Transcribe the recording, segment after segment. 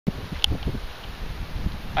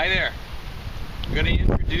Hi there. I'm going to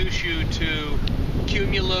introduce you to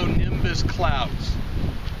cumulonimbus clouds.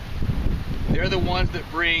 They're the ones that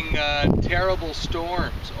bring terrible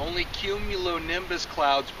storms. Only cumulonimbus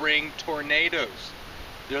clouds bring tornadoes.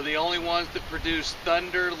 They're the only ones that produce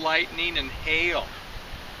thunder, lightning, and hail.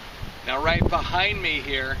 Now right behind me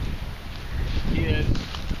here is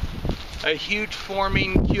a huge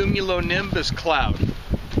forming cumulonimbus cloud.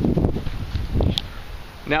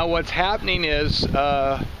 Now what's happening is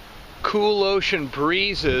cool ocean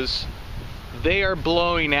breezes, they are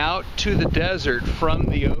blowing out to the desert from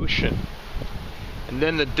the ocean. And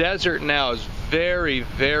then the desert now is very,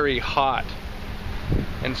 very hot.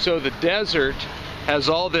 And so the desert has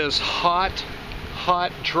all this hot,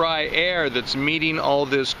 dry air that's meeting all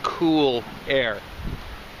this cool air.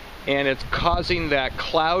 And it's causing that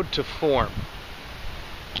cloud to form.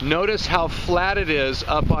 Notice how flat it is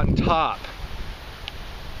up on top.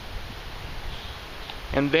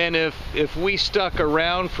 And then if we stuck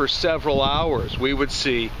around for several hours, we would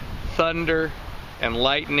see thunder and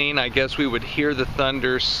lightning. I guess we would hear the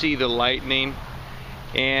thunder, see the lightning.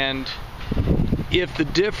 And if the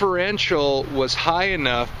differential was high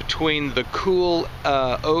enough between the cool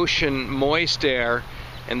ocean moist air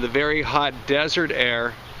and the very hot desert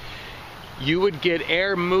air, you would get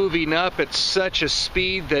air moving up at such a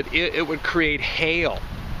speed that it would create hail.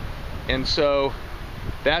 And so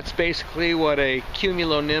that's basically what a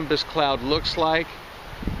cumulonimbus cloud looks like.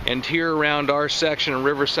 And here around our section in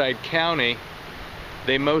Riverside County,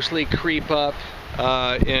 they mostly creep up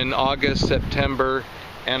in August, September,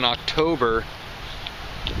 and October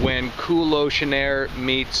when cool ocean air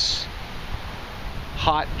meets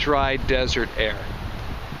hot, dry desert air.